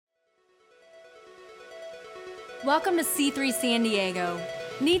Welcome to C3 San Diego.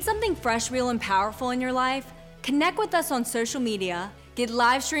 Need something fresh, real, and powerful in your life? Connect with us on social media, get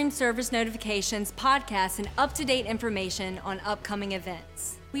live stream service notifications, podcasts, and up-to-date information on upcoming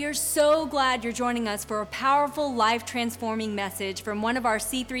events. We are so glad you're joining us for a powerful, life-transforming message from one of our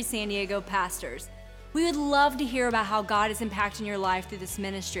C3 San Diego pastors. We would love to hear about how God is impacting your life through this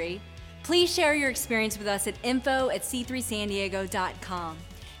ministry. Please share your experience with us at info@c3sandiego.com.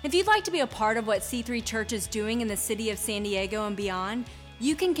 If you'd like to be a part of what C3 Church is doing in the city of San Diego and beyond,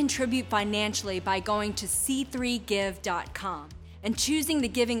 you can contribute financially by going to c3give.com and choosing the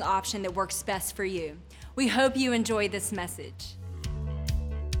giving option that works best for you. We hope you enjoy this message.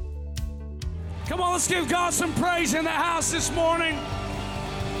 Come on, let's give God some praise in the house this morning.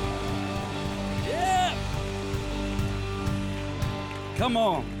 Yeah. Come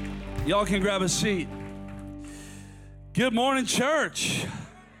on. Y'all can grab a seat. Good morning, church.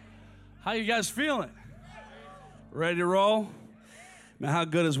 How you guys feeling? Ready to roll? Man, how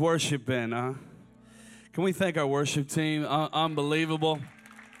good has worship been, huh? Can we thank our worship team? Unbelievable.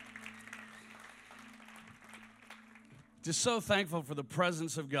 Just so thankful for the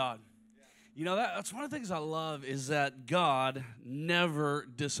presence of God. You know, that's one of the things I love is that God never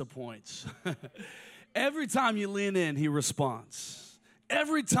disappoints. Every time you lean in, he responds.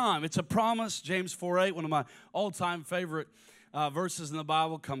 Every time. It's a promise. James 4:8, one of my all-time favorite verses in the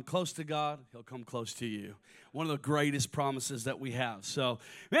Bible. Come close to God, he'll come close to you. One of the greatest promises that we have. So,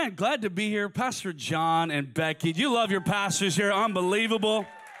 man, glad to be here. Pastor John and Becky. Do you love your pastors here? Unbelievable.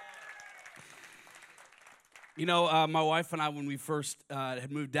 You know, my wife and I, when we first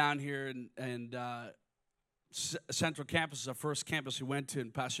had moved down here, and Central Campus is our first campus we went to,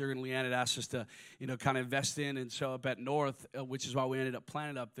 and Pastor Jurgen and Leanne had asked us to, kind of invest in and show up at North, which is why we ended up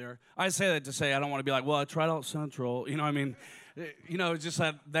planting up there. I say that to say I don't want to be like, well, I tried out Central. Just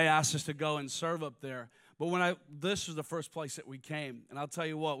that they asked us to go and serve up there. But this was the first place that we came, and I'll tell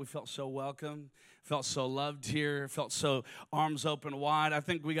you what, we felt so welcome, felt so loved here, felt so arms open wide. I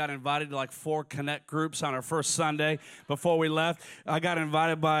think we got invited to like 4 Connect groups on our first Sunday before we left. I got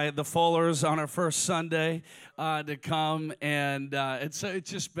invited by the Fullers on our first Sunday to come, and it's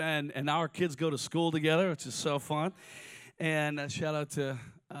just been, and now our kids go to school together, which is so fun. And shout out to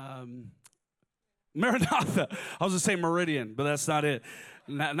Maranatha. I was going to say Meridian, but that's not it.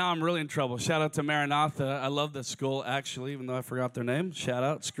 Now I'm really in trouble. Shout out to Maranatha. I love that school, actually, even though I forgot their name. Shout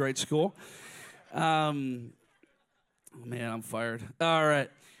out. It's a great school. Man, I'm fired. All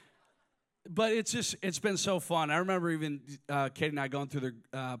right. But it's been so fun. I remember even Katie and I going through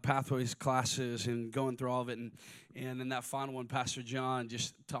the Pathways classes and going through all of it. And in that final one, Pastor John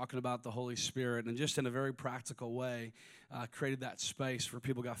just talking about the Holy Spirit and just in a very practical way created that space where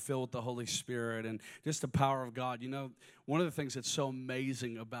people got filled with the Holy Spirit and just the power of God. You know, one of the things that's so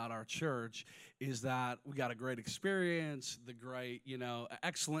amazing about our church is that we got a great experience, the great,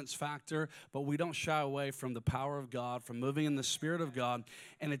 excellence factor, but we don't shy away from the power of God, from moving in the Spirit of God,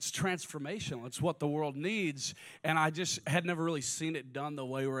 and it's transformational. It's what the world needs, and I just had never really seen it done the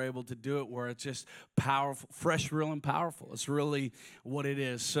way we're able to do it, where it's just powerful, fresh, real, and powerful. It's really what it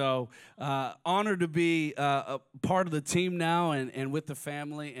is. So honored to be a part of the team now and with the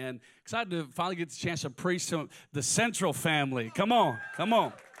family, and excited to finally get the chance to preach to the Central family. Come on.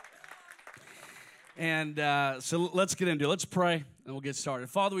 And so let's get into it. Let's pray, and we'll get started.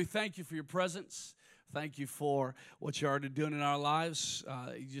 Father, we thank you for your presence. Thank you for what you're already doing in our lives.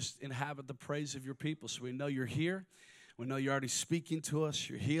 You just inhabit the praise of your people, so we know you're here. We know you're already speaking to us.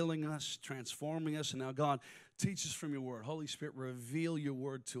 You're healing us, transforming us. And now, God, teach us from your word. Holy Spirit, reveal your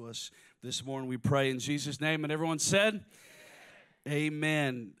word to us this morning, we pray in Jesus' name. And everyone said,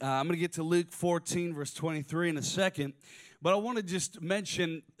 amen. I'm going to get to Luke 14, verse 23 in a second. But I want to just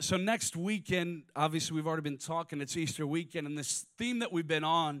mention, so next weekend, obviously we've already been talking, it's Easter weekend, and this theme that we've been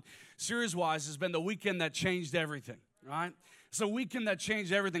on, series-wise, has been the weekend that changed everything, right? It's the weekend that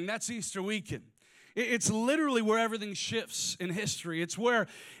changed everything. That's Easter weekend. It's literally where everything shifts in history. It's where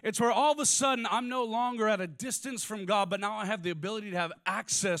all of a sudden I'm no longer at a distance from God, but now I have the ability to have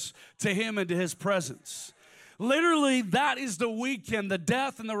access to him and to his presence. Literally, that is the weekend, the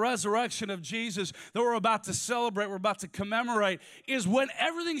death and the resurrection of Jesus that we're about to celebrate, we're about to commemorate, is when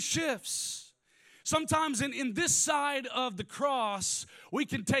everything shifts. Sometimes in this side of the cross, we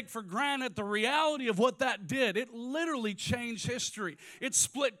can take for granted the reality of what that did. It literally changed history. It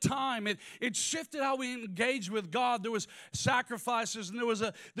split time. It shifted how we engage with God. There was sacrifices, and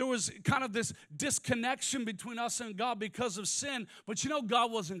there was kind of this disconnection between us and God because of sin. But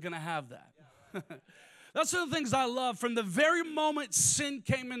God wasn't going to have that. That's one of the things I love. From the very moment sin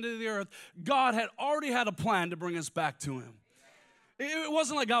came into the earth, God had already had a plan to bring us back to him. It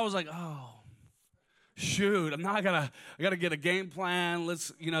wasn't like God was like, oh, shoot, I gotta get a game plan.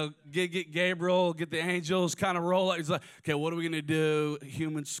 Let's, get Gabriel, get the angels, kind of roll it. He's like, okay, what are we gonna do?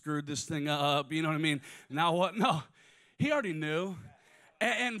 Humans screwed this thing up. You know what I mean? Now what? No, he already knew.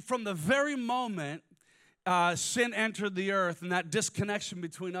 And from the very moment sin entered the earth and that disconnection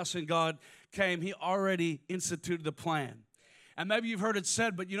between us and God came, he already instituted the plan. And maybe you've heard it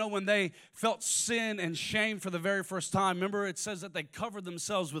said, but when they felt sin and shame for the very first time, remember it says that they covered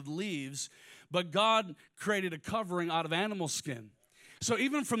themselves with leaves, but God created a covering out of animal skin. So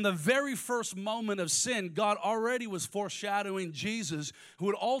even from the very first moment of sin, God already was foreshadowing Jesus, who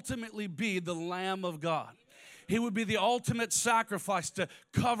would ultimately be the Lamb of God. He would be the ultimate sacrifice to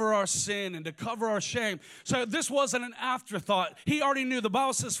cover our sin and to cover our shame. So this wasn't an afterthought. He already knew. The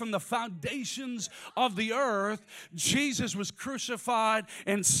Bible says from the foundations of the earth, Jesus was crucified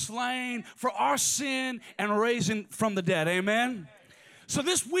and slain for our sin and raising from the dead. Amen? So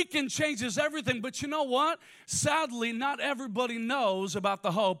this weekend changes everything. But you know what? Sadly, not everybody knows about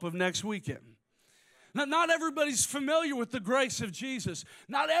the hope of next weekend. Now, not everybody's familiar with the grace of Jesus.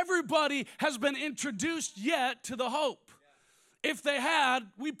 Not everybody has been introduced yet to the hope. If they had,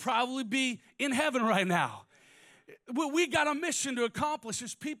 we'd probably be in heaven right now. We got a mission to accomplish.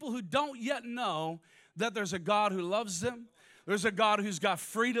 There's people who don't yet know that there's a God who loves them. There's a God who's got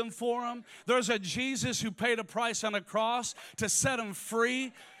freedom for them. There's a Jesus who paid a price on a cross to set them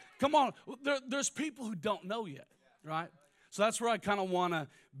free. Come on, there's people who don't know yet, right? So that's where I kind of want to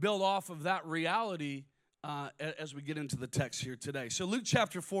build off of that reality as we get into the text here today. So Luke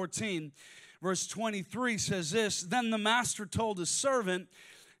chapter 14, verse 23 says this, "Then the master told his servant,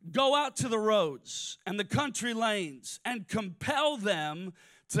 'Go out to the roads and the country lanes and compel them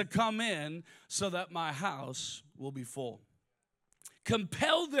to come in so that my house will be full.'"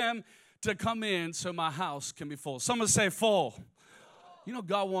 Compel them to come in so my house can be full. Someone say full.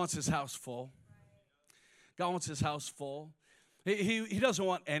 God wants his house full. God wants his house full. He doesn't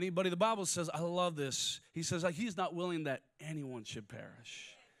want anybody. The Bible says, I love this. He says he's not willing that anyone should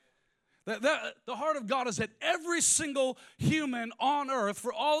perish. The heart of God is that every single human on earth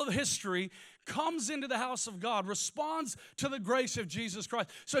for all of history comes into the house of God, responds to the grace of Jesus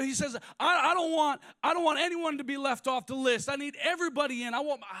Christ. So he says, I don't want anyone to be left off the list. I need everybody in. I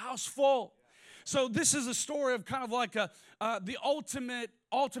want my house full. So this is a story of kind of like the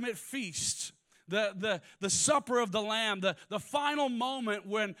ultimate feast. The supper of the Lamb, the final moment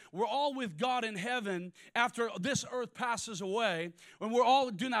when we're all with God in heaven after this earth passes away, when we're all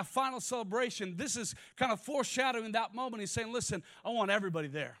doing that final celebration. This is kind of foreshadowing that moment. He's saying, listen, I want everybody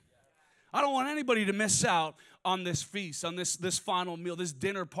there. I don't want anybody to miss out on this feast, on this final meal, this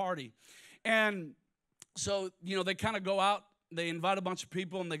dinner party. And so, they kind of go out. They invite a bunch of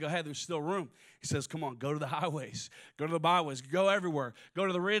people, and they go, hey, there's still room. He says, come on, go to the highways, go to the byways, go everywhere. Go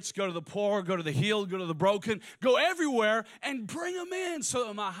to the rich, go to the poor, go to the healed, go to the broken. Go everywhere and bring them in so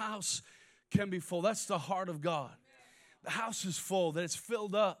that my house can be full. That's the heart of God. The house is full, that it's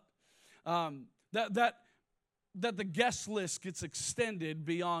filled up, that the guest list gets extended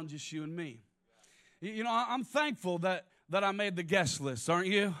beyond just you and me. I'm thankful that I made the guest list, aren't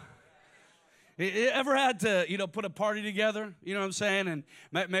you? You ever had to, put a party together, you know what I'm saying, and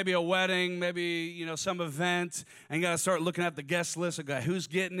maybe a wedding, maybe, some event, and you got to start looking at the guest list and go, who's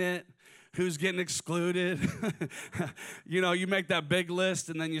getting it, who's getting excluded? You make that big list,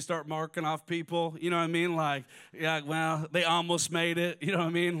 and then you start marking off people, you know what I mean, like, yeah, well, they almost made it, you know what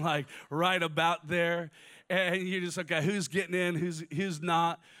I mean, like, right about there. And you're just, okay, who's getting in, who's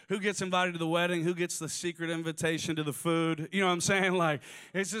not, who gets invited to the wedding, who gets the secret invitation to the food, you know what I'm saying? Like,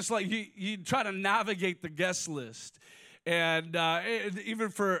 it's just like you try to navigate the guest list. And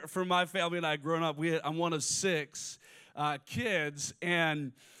even for my family and I growing up, I'm one of 6 kids.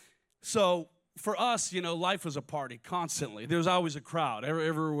 And so for us, life was a party constantly. There was always a crowd.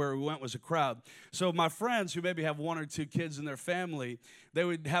 Everywhere we went was a crowd. So my friends who maybe have 1 or 2 kids in their family, they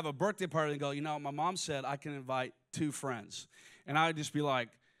would have a birthday party and go, my mom said I can invite 2 friends. And I would just be like,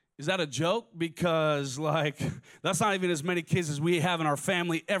 is that a joke? Because, that's not even as many kids as we have in our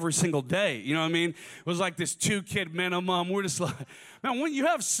family every single day. You know what I mean? It was like this 2-kid minimum. We're just like, man, when you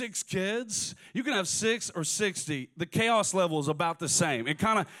have 6 kids, you can have 6 or 60. The chaos level is about the same. It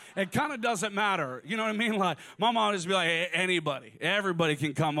kind of doesn't matter. You know what I mean? Like, my mom just be like, hey, everybody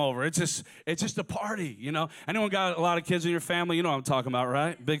can come over. It's just a party, Anyone got a lot of kids in your family? You know what I'm talking about,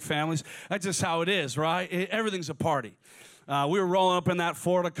 right? Big families. That's just how it is, right? Everything's a party. We were rolling up in that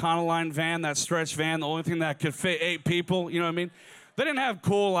Ford Econoline van, that stretch van, the only thing that could fit 8 people, you know what I mean? They didn't have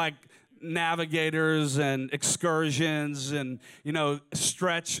cool, navigators and excursions and,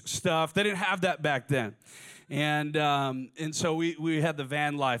 stretch stuff. They didn't have that back then. And so we had the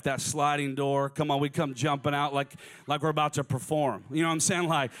van life, that sliding door. Come on, we come jumping out like we're about to perform. You know what I'm saying?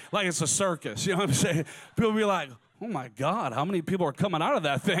 Like it's a circus. You know what I'm saying? People be like, oh my God, how many people are coming out of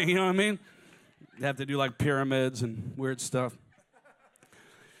that thing? You know what I mean? They have to do like pyramids and weird stuff.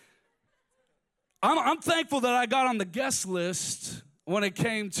 I'm thankful that I got on the guest list when it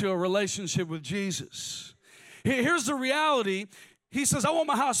came to a relationship with Jesus. Here's the reality. He says, I want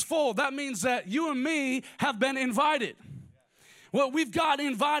my house full. That means that you and me have been invited. Well, we've got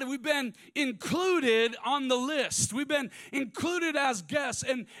invited. We've been included on the list. We've been included as guests.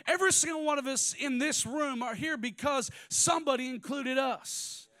 And every single one of us in this room are here because somebody included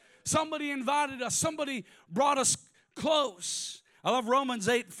us. Somebody invited us. Somebody brought us close. I love Romans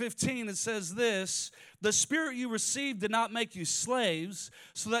 8:15. It says this, the Spirit you received did not make you slaves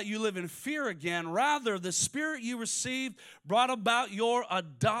so that you live in fear again. Rather, the Spirit you received brought about your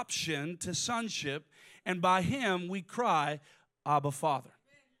adoption to sonship, and by Him we cry, Abba, Father.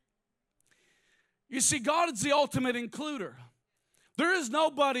 You see, God is the ultimate includer. There is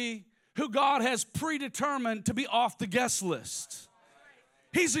nobody who God has predetermined to be off the guest list.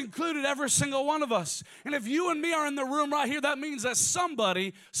 He's included every single one of us. And if you and me are in the room right here, that means that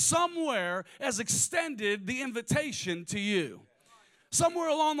somebody, somewhere, has extended the invitation to you. Somewhere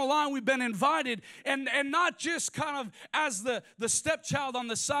along the line, we've been invited, and not just kind of as the stepchild on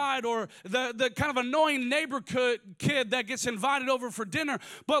the side or the kind of annoying neighborhood kid that gets invited over for dinner,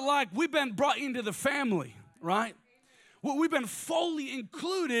 but like we've been brought into the family, right? We've been fully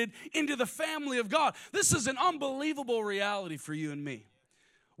included into the family of God. This is an unbelievable reality for you and me.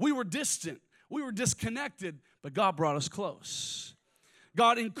 We were distant. We were disconnected, but God brought us close.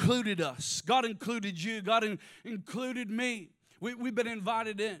 God included us. God included you. God included me. We've been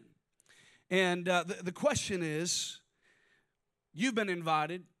invited in. And the question is, you've been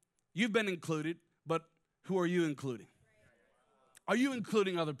invited, you've been included, but who are you including? Are you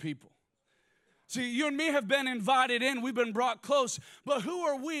including other people? See, you and me have been invited in, we've been brought close, but who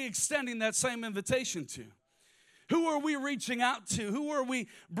are we extending that same invitation to? Who are we reaching out to? Who are we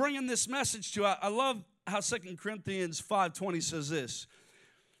bringing this message to? I love how 2 Corinthians 5:20 says this.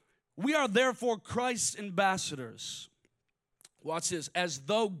 We are therefore Christ's ambassadors. Watch this. As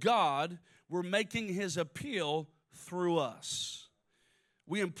though God were making His appeal through us.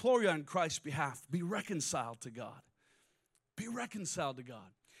 We implore you on Christ's behalf, be reconciled to God. Be reconciled to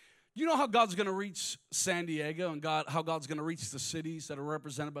God. You know how God's going to reach San Diego and how God's going to reach the cities that are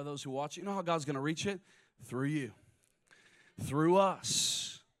represented by those who watch it? You know how God's going to reach it? Through you. Through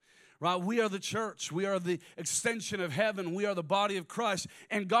us. Right? We are the church. We are the extension of heaven. We are the body of Christ.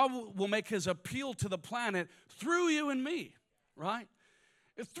 And God will make His appeal to the planet through you and me. Right?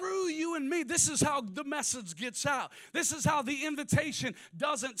 Through you and me. This is how the message gets out. This is how the invitation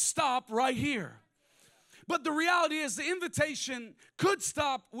doesn't stop right here. But the reality is the invitation could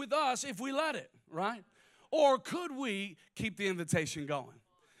stop with us if we let it, right? Or could we keep the invitation going?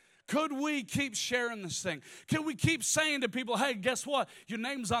 Could we keep sharing this thing? Can we keep saying to people, hey, guess what? Your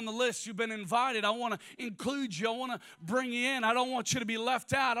name's on the list. You've been invited. I want to include you. I want to bring you in. I don't want you to be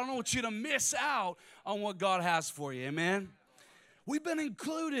left out. I don't want you to miss out on what God has for you. Amen? We've been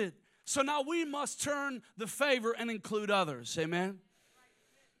included. So now we must turn the favor and include others. Amen?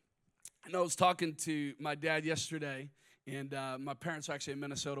 I was talking to my dad yesterday, and my parents are actually in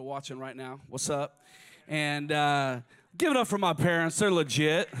Minnesota watching right now. What's up? And give it up for my parents. They're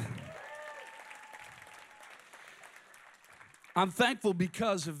legit. I'm thankful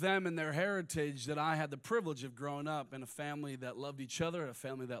because of them and their heritage that I had the privilege of growing up in a family that loved each other, a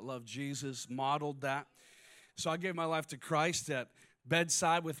family that loved Jesus, modeled that. So I gave my life to Christ at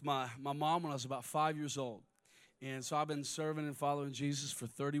bedside with my mom when I was about 5 years old. And so I've been serving and following Jesus for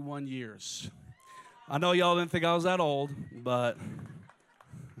 31 years. I know y'all didn't think I was that old, but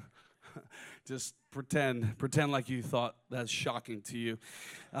just pretend like you thought that's shocking to you.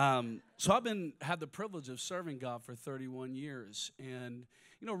 So I've had the privilege of serving God for 31 years and,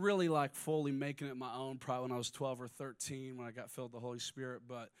 really like fully making it my own probably when I was 12 or 13 when I got filled with the Holy Spirit.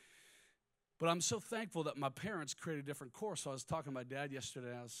 But I'm so thankful that my parents created a different course. So I was talking to my dad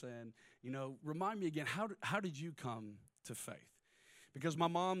yesterday. I was saying, remind me again, how did you come to faith? Because my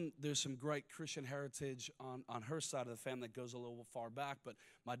mom, there's some great Christian heritage on her side of the family that goes a little far back, but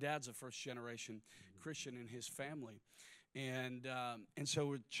my dad's a first-generation Christian in his family. And so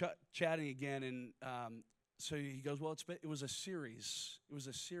we're chatting again, and so he goes, well, it was a series. It was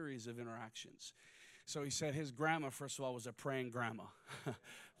a series of interactions. So he said his grandma, first of all, was a praying grandma.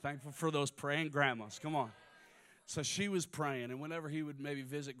 Thankful for those praying grandmas. Come on. So she was praying, and whenever he would maybe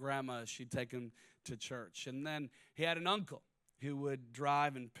visit grandma, she'd take him to church. And then he had an uncle who would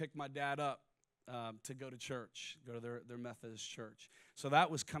drive and pick my dad up to go to church, go to their Methodist church. So that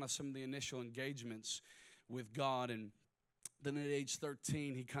was kind of some of the initial engagements with God. And then at age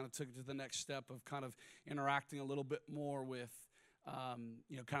 13, he kind of took it to the next step of kind of interacting a little bit more with,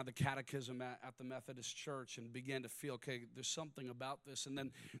 kind of the catechism at the Methodist church, and began to feel, okay, there's something about this. And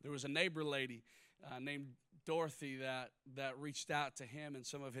then there was a neighbor lady named Dorothy that reached out to him and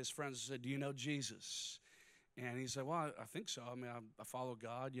some of his friends and said, do you know Jesus? And he said, well, I think so. I mean, I follow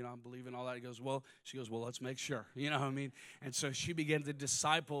God, I believe in all that. She goes, well, let's make sure, what I mean? And so she began to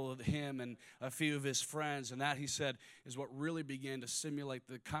disciple him and a few of his friends. And that, he said, is what really began to simulate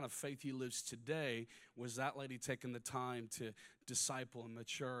the kind of faith he lives today, was that lady taking the time to disciple and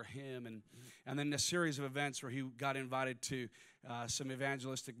mature him. And then a series of events where he got invited to some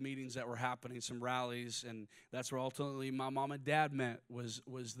evangelistic meetings that were happening, some rallies. And that's where ultimately my mom and dad met,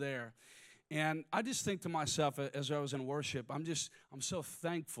 was there. And I just think to myself as I was in worship, I'm so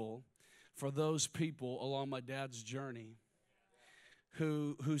thankful for those people along my dad's journey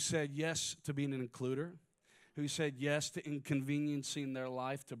who said yes to being an includer, who said yes to inconveniencing their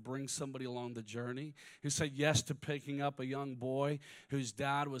life to bring somebody along the journey, who said yes to picking up a young boy whose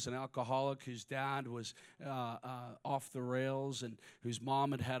dad was an alcoholic, whose dad was off the rails, and whose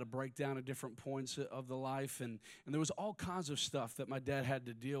mom had a breakdown at different points of the life. And there was all kinds of stuff that my dad had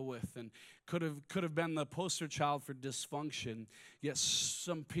to deal with, and could have been the poster child for dysfunction, yet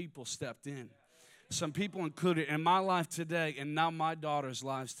some people stepped in. Some people included in my life today, and now my daughter's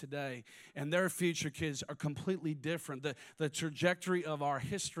lives today, and their future kids are completely different. The trajectory of our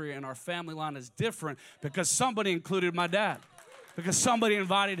history and our family line is different because somebody included my dad, because somebody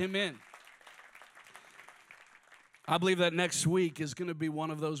invited him in. I believe that next week is going to be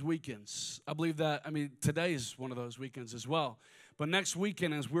one of those weekends. Today is one of those weekends as well. But next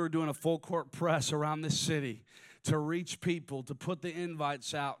weekend, as we're doing a full court press around this city, to reach people, to put the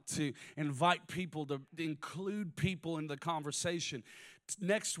invites out, to invite people, to include people in the conversation.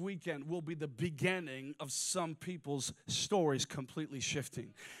 Next weekend will be the beginning of some people's stories completely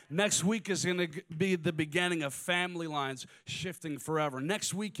shifting. Next week is going to be the beginning of family lines shifting forever.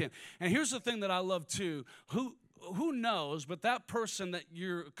 Next weekend. And here's the thing that I love too. Who knows, but that person that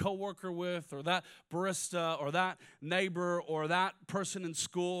you're a coworker with, or that barista, or that neighbor, or that person in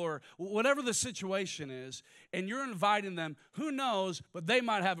school, or whatever the situation is, and you're inviting them, who knows, but they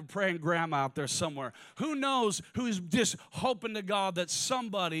might have a praying grandma out there somewhere. Who knows who's just hoping to God that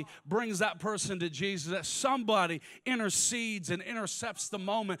somebody brings that person to Jesus, that somebody intercedes and intercepts the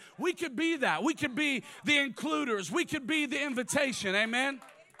moment. We could be that. We could be the includers. We could be the invitation. Amen?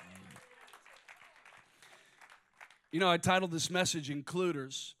 I titled this message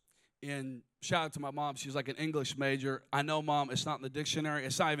Includers, and shout out to my mom. She's like an English major. I know, Mom, it's not in the dictionary.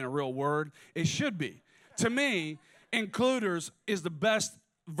 It's not even a real word. It should be. To me, includers is the best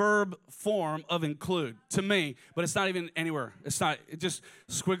verb form of include, to me, but it's not even anywhere. It's just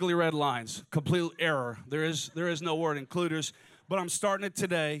squiggly red lines. Complete error. There is no word includers, but I'm starting it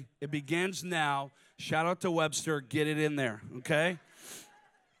today. It begins now. Shout out to Webster. Get it in there, okay?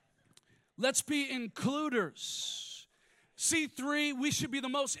 Let's be includers. C3, we should be the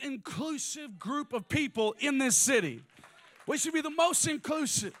most inclusive group of people in this city. We should be the most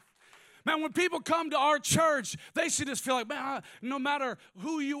inclusive. Man, when people come to our church, they should just feel like, man, no matter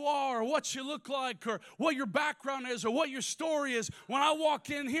who you are, or what you look like, or what your background is, or what your story is, when I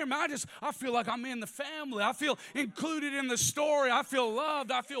walk in here, man, I feel like I'm in the family. I feel included in the story. I feel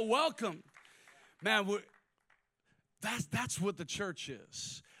loved. I feel welcome. Man, that's what the church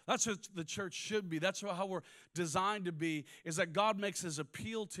is. That's what the church should be. That's how we're designed to be, is that God makes his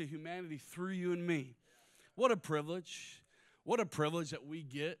appeal to humanity through you and me. What a privilege. What a privilege that we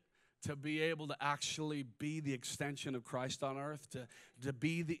get to be able to actually be the extension of Christ on earth, to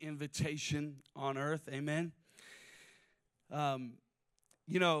be the invitation on earth. Amen?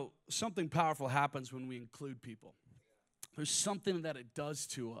 Something powerful happens when we include people. There's something that it does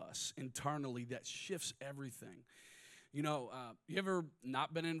to us internally that shifts everything. You ever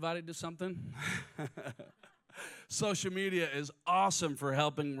not been invited to something? Social media is awesome for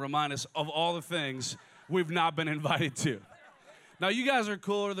helping remind us of all the things we've not been invited to. Now, you guys are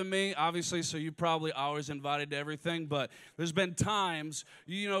cooler than me, obviously, so you probably always invited to everything, but there's been times,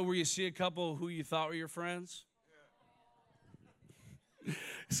 where you see a couple who you thought were your friends?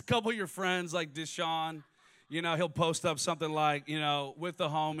 It's a couple of your friends, like Deshaun. He'll post up something like, with the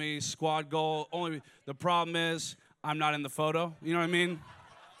homies, squad goal. Only the problem is, I'm not in the photo, you know what I mean?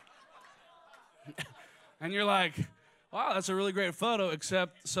 And you're like, wow, that's a really great photo,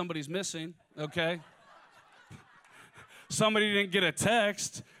 except somebody's missing, okay? Somebody didn't get a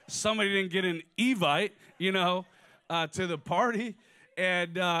text. Somebody didn't get an evite, to the party.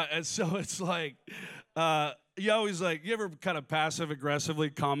 And so it's like, you always like, you ever kind of passive aggressively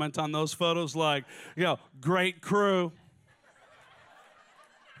comment on those photos? Like, great crew.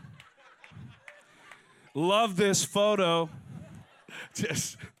 Love this photo.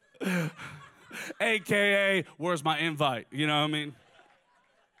 Just, AKA, where's my invite? You know what I mean?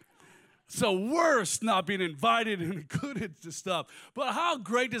 So worse not being invited and included to stuff. But how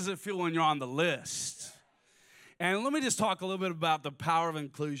great does it feel when you're on the list? And let me just talk a little bit about the power of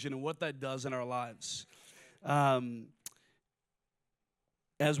inclusion and what that does in our lives.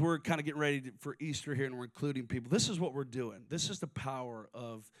 As we're kind of getting ready for Easter here and we're including people, this is what we're doing. This is the power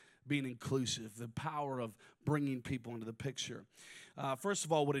of being inclusive, the power of bringing people into the picture. First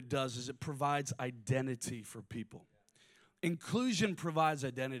of all, what it does is it provides identity for people. Inclusion provides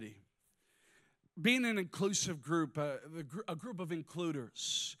identity. Being an inclusive group, a group of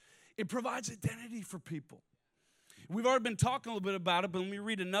includers, it provides identity for people. We've already been talking a little bit about it, but when we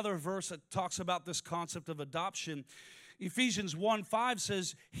read another verse that talks about this concept of adoption, Ephesians 1:5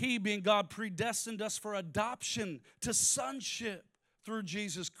 says, He, being God, predestined us for adoption to sonship through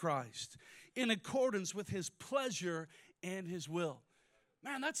Jesus Christ, in accordance with His pleasure and His will.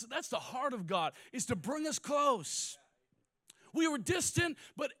 Man, that's the heart of God, is to bring us close. We were distant,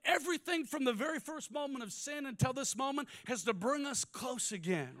 but everything from the very first moment of sin until this moment has to bring us close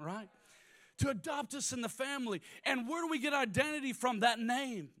again, right? To adopt us in the family. And where do we get identity from? That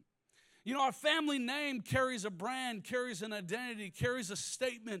name. You know, our family name carries a brand, carries an identity, carries a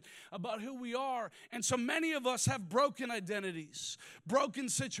statement about who we are. And so many of us have broken identities, broken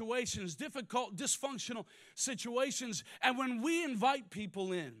situations, difficult, dysfunctional situations. And when we invite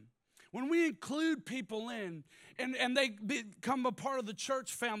people in, when we include people in, and they become a part of the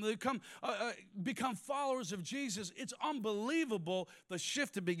church family, they become followers of Jesus, it's unbelievable the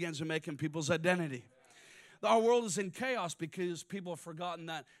shift it begins to make in people's identity. Our world is in chaos because people have forgotten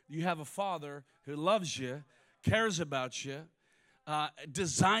that you have a Father who loves you, cares about you,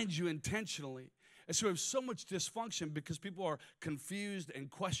 designed you intentionally. And so we have so much dysfunction because people are confused and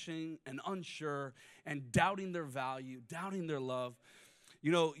questioning and unsure and doubting their value, doubting their love.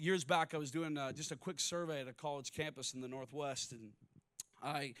 You know, years back I was doing just a quick survey at a college campus in the Northwest, and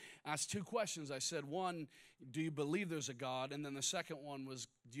I asked two questions. I said, one, do you believe there's a God? And then the second one was,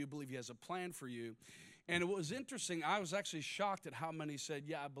 do you believe He has a plan for you? And it was interesting. I was actually shocked at how many said,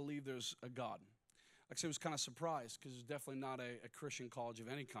 yeah, I believe there's a God. Like I said, I was kind of surprised because it's definitely not a Christian college of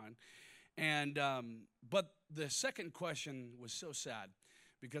any kind. And but the second question was so sad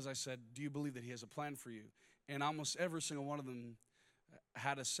because I said, do you believe that He has a plan for you? And almost every single one of them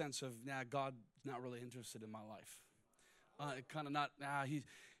had a sense of, God's not really interested in my life. Kind of not, I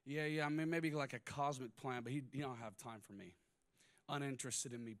mean, maybe like a cosmic plan, but he don't have time for me.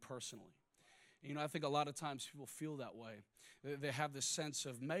 Uninterested in me personally. You know, I think a lot of times people feel that way. They have this sense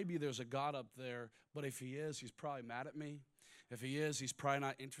of maybe there's a God up there, but if He is, He's probably mad at me. If He is, He's probably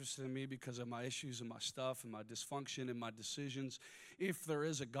not interested in me because of my issues and my stuff and my dysfunction and my decisions. If there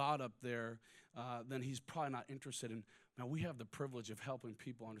is a God up there, then He's probably not interested in. Now, we have the privilege of helping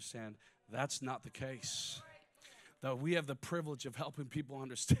people understand that's not the case. That we have the privilege of helping people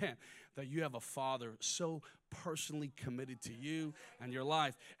understand that you have a Father so personally committed to you and your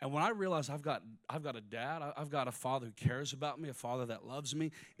life. And when I realize I've got a dad, I've got a Father who cares about me, a Father that loves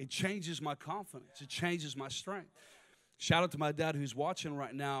me, it changes my confidence. It changes my strength. Shout out to my dad who's watching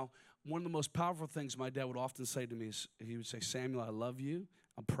right now. One of the most powerful things my dad would often say to me is, he would say, Samuel, I love you.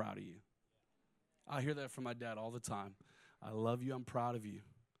 I'm proud of you. I hear that from my dad all the time. I love you. I'm proud of you.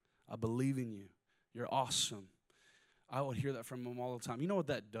 I believe in you. You're awesome. I would hear that from him all the time. You know what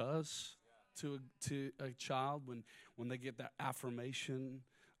that does to a child when they get that affirmation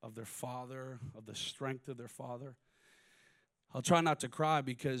of their father, of the strength of their father? I'll try not to cry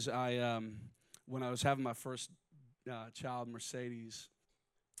because when I was having my first child, Mercedes,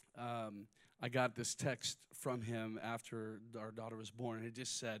 I got this text from him after our daughter was born, and it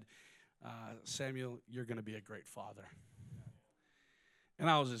just said, Samuel, you're going to be a great father. And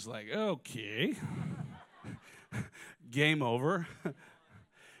I was just like, okay. Game over.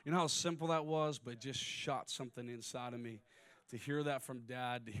 You know how simple that was, but it just shot something inside of me. To hear that from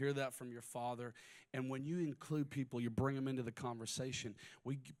dad, to hear that from your father. And when you include people, you bring them into the conversation,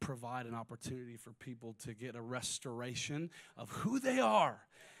 we provide an opportunity for people to get a restoration of who they are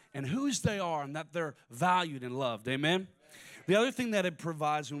and whose they are and that they're valued and loved. Amen? The other thing that it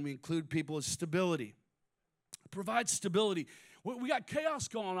provides when we include people is stability. It provides stability. We got chaos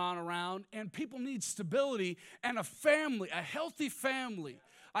going on around, and people need stability, and a family, a healthy family,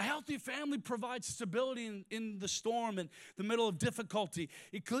 A healthy family provides stability in the storm and the middle of difficulty.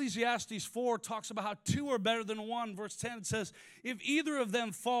 Ecclesiastes 4 talks about how two are better than one. Verse 10 says, if either of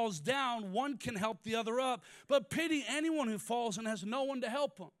them falls down, one can help the other up. But pity anyone who falls and has no one to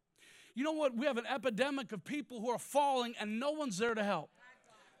help him. You know what? We have an epidemic of people who are falling and no one's there to help.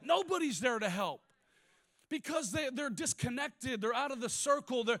 Nobody's there to help. Because they're disconnected, they're out of the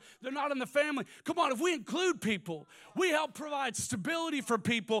circle, they're not in the family. Come on, if we include people, we help provide stability for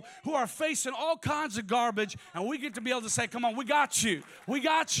people who are facing all kinds of garbage, and we get to be able to say, come on, we got you. We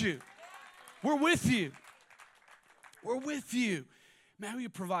got you. We're with you. We're with you. Man, you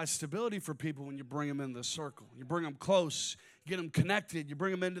provide stability for people when you bring them in the circle. You bring them close, you get them connected, you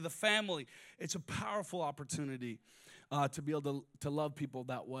bring them into the family. It's a powerful opportunity to be able to love people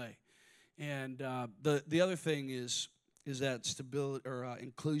that way. And the other thing is that stability or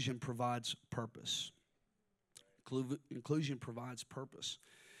inclusion provides purpose. Inclusion provides purpose.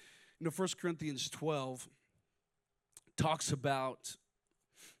 You know, 1 Corinthians 12 talks about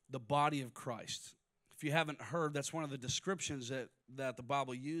the body of Christ. If you haven't heard, that's one of the descriptions that the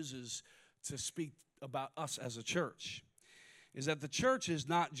Bible uses to speak about us as a church. Is that the church is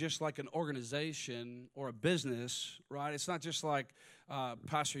not just like an organization or a business, right? It's not just like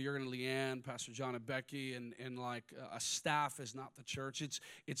Pastor Jurgen and Leanne, Pastor John and Becky, and like a staff is not the church.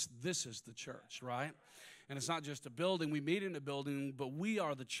 This is the church, right? And it's not just a building. We meet in a building, but we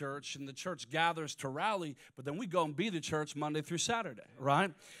are the church, and the church gathers to rally, but then we go and be the church Monday through Saturday,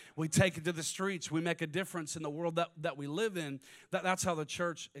 right? We take it to the streets. We make a difference in the world that we live in. That's how the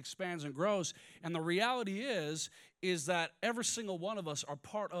church expands and grows. And the reality is that every single one of us are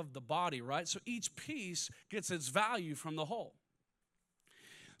part of the body, right? So each piece gets its value from the whole.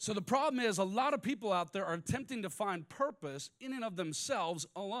 So the problem is a lot of people out there are attempting to find purpose in and of themselves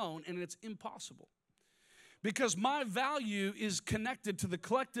alone, and it's impossible. Because my value is connected to the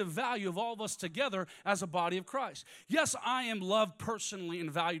collective value of all of us together as a body of Christ. Yes, I am loved personally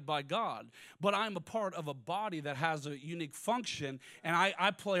and valued by God, but I'm a part of a body that has a unique function, and I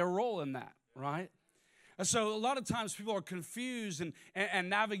play a role in that, right? And so a lot of times people are confused and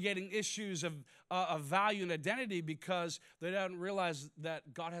navigating issues of value and identity because they don't realize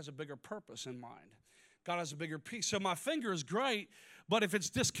that God has a bigger purpose in mind. God has a bigger piece. So my finger is great, but if it's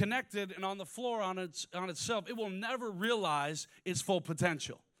disconnected and on the floor on itself, it will never realize its full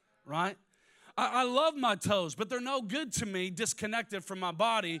potential, right? I love my toes, but they're no good to me disconnected from my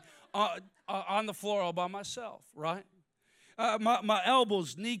body on the floor all by myself, right? My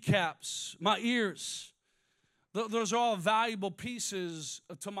elbows, kneecaps, my ears, those are all valuable pieces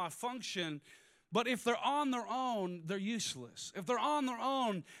to my function. But if they're on their own, they're useless. If they're on their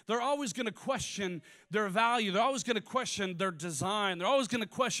own, they're always going to question their value. They're always going to question their design. They're always going to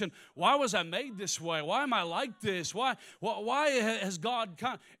question, why was I made this way? Why am I like this? Why has God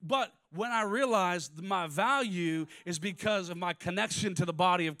come? But when I realized my value is because of my connection to the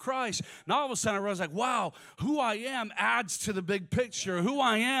body of Christ, and all of a sudden I realized, like, wow, who I am adds to the big picture. Who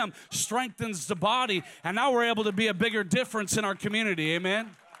I am strengthens the body, and now we're able to be a bigger difference in our community. Amen?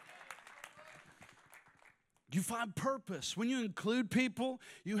 You find purpose. When you include people,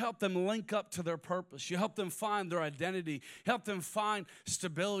 you help them link up to their purpose. You help them find their identity. Help them find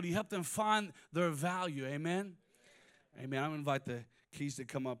stability. Help them find their value. Amen? Amen. I'm going to invite the Keys to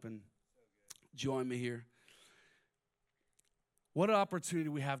come up and join me here. What an opportunity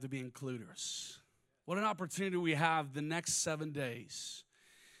we have to be includers. What an opportunity we have the next 7 days,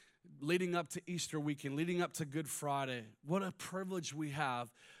 leading up to Easter weekend, leading up to Good Friday. What a privilege we have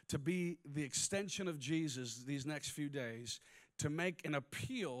to be the extension of Jesus these next few days, to make an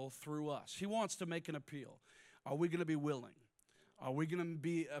appeal through us. He wants to make an appeal. Are we going to be willing? Are we going to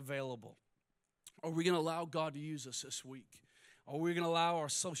be available? Are we going to allow God to use us this week? Are we going to allow our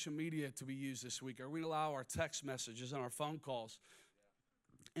social media to be used this week? Are we going to allow our text messages and our phone calls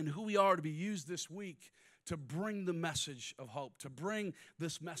and who we are to be used this week to bring the message of hope, to bring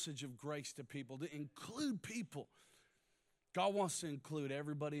this message of grace to people, to include people? God wants to include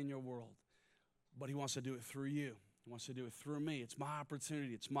everybody in your world, but he wants to do it through you. He wants to do it through me. It's my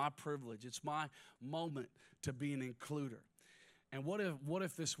opportunity. It's my privilege. It's my moment to be an includer. And what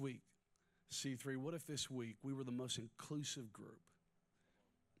if this week, C3, what if this week we were the most inclusive group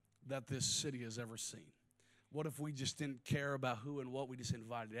that this city has ever seen? What if we just didn't care about who and what? We just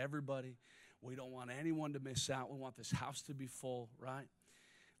invited everybody. We don't want anyone to miss out. We want this house to be full, right?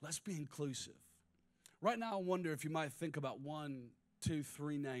 Let's be inclusive. Right now, I wonder if you might think about 1, 2,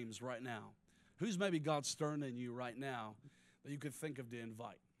 3 names right now. Who's maybe God stirring in you right now that you could think of to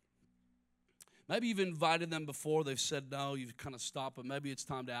invite? Maybe you've invited them before. They've said no. You've kind of stopped, but maybe it's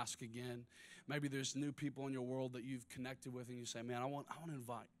time to ask again. Maybe there's new people in your world that you've connected with and you say, man, I want to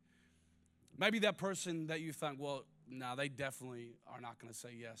invite. Maybe that person that you think, well, no, they definitely are not going to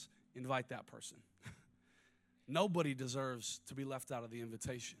say yes. Invite that person. Nobody deserves to be left out of the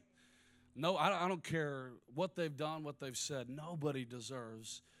invitation. No, I don't care what they've done, what they've said. Nobody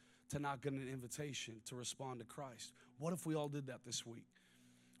deserves to not get an invitation to respond to Christ. What if we all did that this week?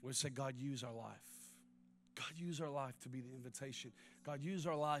 We say, God, use our life. God, use our life to be the invitation. God, use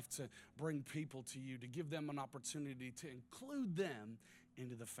our life to bring people to you, to give them an opportunity to include them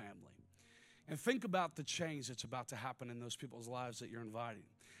into the family. And think about the change that's about to happen in those people's lives that you're inviting.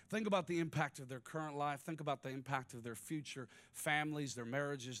 Think about the impact of their current life. Think about the impact of their future families, their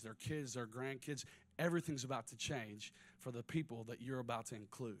marriages, their kids, their grandkids. Everything's about to change for the people that you're about to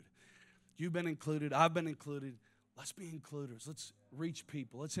include. You've been included. I've been included. Let's be includers. Let's reach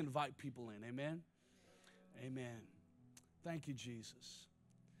people. Let's invite people in. Amen? Amen. Thank you, Jesus.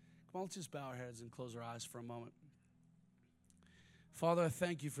 Come on, let's just bow our heads and close our eyes for a moment. Father, I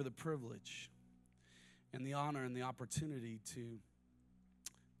thank you for the privilege and the honor and the opportunity to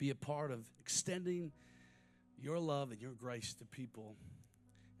be a part of extending your love and your grace to people.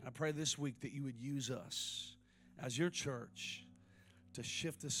 And I pray this week that you would use us as your church to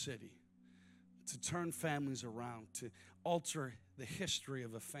shift the city, to turn families around, to alter the history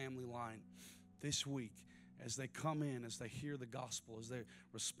of a family line this week as they come in, as they hear the gospel, as they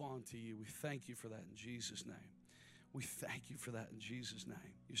respond to you. We thank you for that in Jesus' name. We thank you for that in Jesus' name.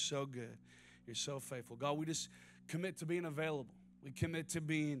 You're so good. You're so faithful. God, we just commit to being available. We commit to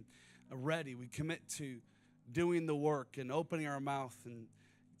being ready. We commit to doing the work and opening our mouth and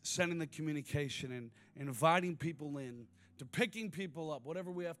sending the communication and inviting people in, to picking people up,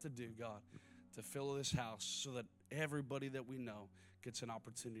 whatever we have to do, God, to fill this house so that everybody that we know gets an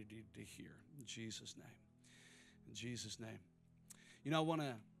opportunity to hear. In Jesus' name. In Jesus' name. You know, I want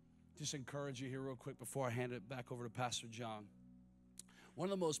to just encourage you here real quick before I hand it back over to Pastor John. One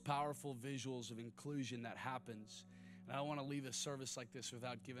of the most powerful visuals of inclusion that happens, and I don't want to leave a service like this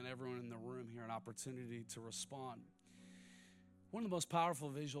without giving everyone in the room here an opportunity to respond. One of the most powerful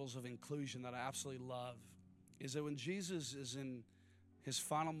visuals of inclusion that I absolutely love is that when Jesus is in his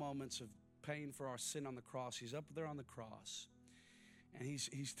final moments of paying for our sin on the cross, he's up there on the cross, and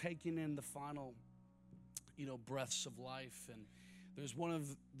he's taking in the final, breaths of life, and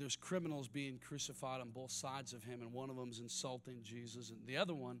there's criminals being crucified on both sides of him, and one of them's insulting Jesus, and the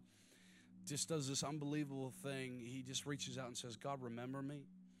other one just does this unbelievable thing. He just reaches out and says, God, remember me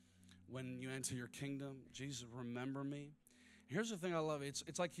when you enter your kingdom. Jesus, remember me. Here's the thing I love.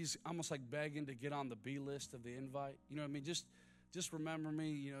 It's like he's almost like begging to get on the B list of the invite. You know what I mean? Just remember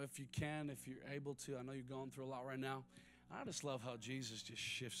me, if you can, if you're able to. I know you're going through a lot right now. I just love how Jesus just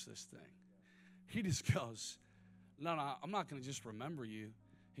shifts this thing. He just goes, no, I'm not going to just remember you.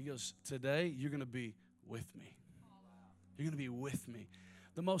 He goes, today you're going to be with me. You're going to be with me.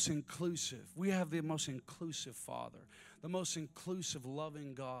 The most inclusive. We have the most inclusive Father, the most inclusive,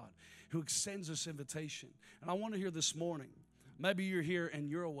 loving God who extends this invitation. And I want to hear this morning, maybe you're here and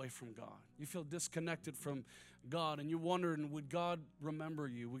you're away from God. You feel disconnected from God and you're wondering, would God remember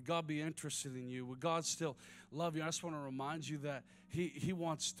you? Would God be interested in you? Would God still love you? I just want to remind you that He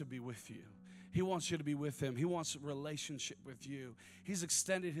wants to be with you. He wants you to be with him. He wants a relationship with you. He's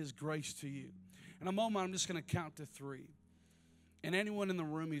extended his grace to you. In a moment, I'm just going to count to 3. And anyone in the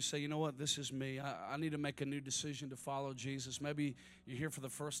room, you say, you know what, this is me. I need to make a new decision to follow Jesus. Maybe you're here for the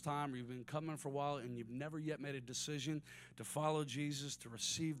first time or you've been coming for a while and you've never yet made a decision to follow Jesus, to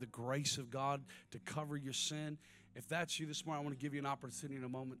receive the grace of God, to cover your sin. If that's you this morning, I want to give you an opportunity in a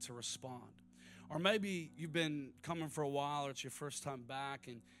moment to respond. Or maybe you've been coming for a while or it's your first time back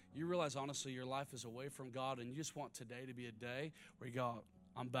and you realize, honestly, your life is away from God and you just want today to be a day where you go,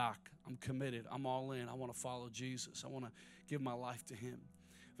 I'm back, I'm committed, I'm all in, I want to follow Jesus, I want to give my life to him.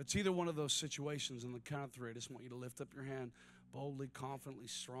 If it's either one of those situations, on the count of 3, I just want you to lift up your hand boldly, confidently,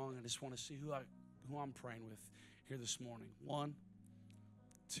 strong. I just want to see who I'm praying with here this morning. 1,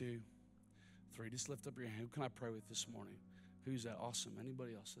 2, 3. Just lift up your hand. Who can I pray with this morning? Who's that? Awesome.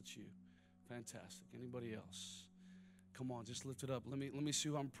 Anybody else? That's you. Fantastic. Anybody else? Come on, just lift it up. Let me see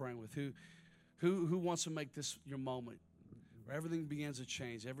who I'm praying with. Who wants to make this your moment where everything begins to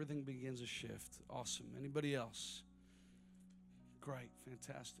change, everything begins to shift? Awesome. Anybody else? Great,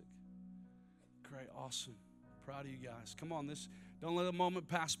 fantastic. Great, awesome. Proud of you guys. Come on, don't let a moment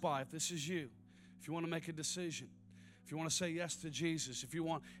pass by. If this is you, if you want to make a decision, if you want to say yes to Jesus, if you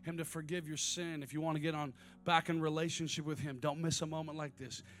want him to forgive your sin, if you want to get back in relationship with him, don't miss a moment like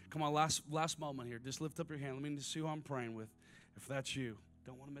this. Come on, last moment here. Just lift up your hand. Let me see who I'm praying with. If that's you,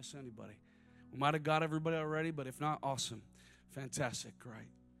 don't want to miss anybody. We might have got everybody already, but if not, awesome. Fantastic, great.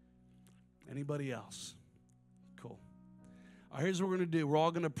 Anybody else? Cool. All right, here's what we're going to do. We're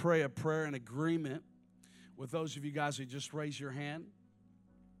all going to pray a prayer in agreement with those of you guys who just raise your hand.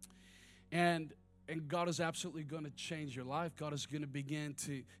 And God is absolutely going to change your life. God is going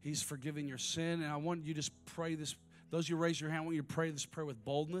to He's forgiving your sin. And I want you to just pray this. Those of you who raise your hand, I want you to pray this prayer with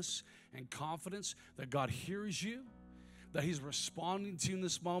boldness and confidence that God hears you, that He's responding to you in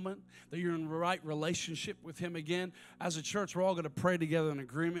this moment, that you're in the right relationship with Him again. As a church, we're all going to pray together in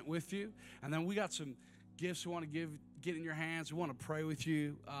agreement with you. And then we got some gifts we want to get in your hands. We want to pray with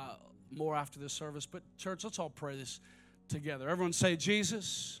you more after this service. But church, let's all pray this together. Everyone say,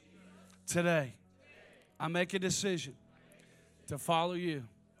 Jesus, today I make a decision to follow you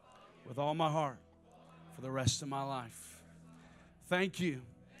with all my heart for the rest of my life. Thank you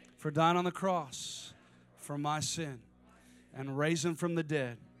for dying on the cross for my sin and raising from the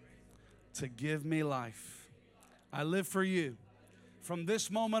dead to give me life. I live for you. From this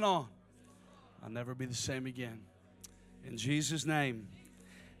moment on, I'll never be the same again. In Jesus' name,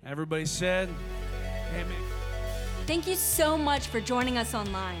 everybody said, amen. Thank you so much for joining us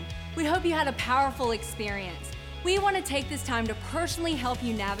online. We hope you had a powerful experience. We want to take this time to personally help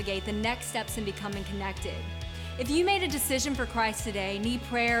you navigate the next steps in becoming connected. If you made a decision for Christ today, need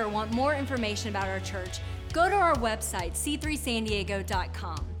prayer, or want more information about our church, go to our website,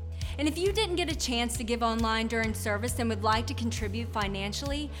 c3sandiego.com. And if you didn't get a chance to give online during service and would like to contribute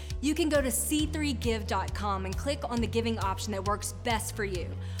financially, you can go to c3give.com and click on the giving option that works best for you.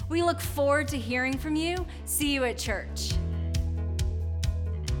 We look forward to hearing from you. See you at church.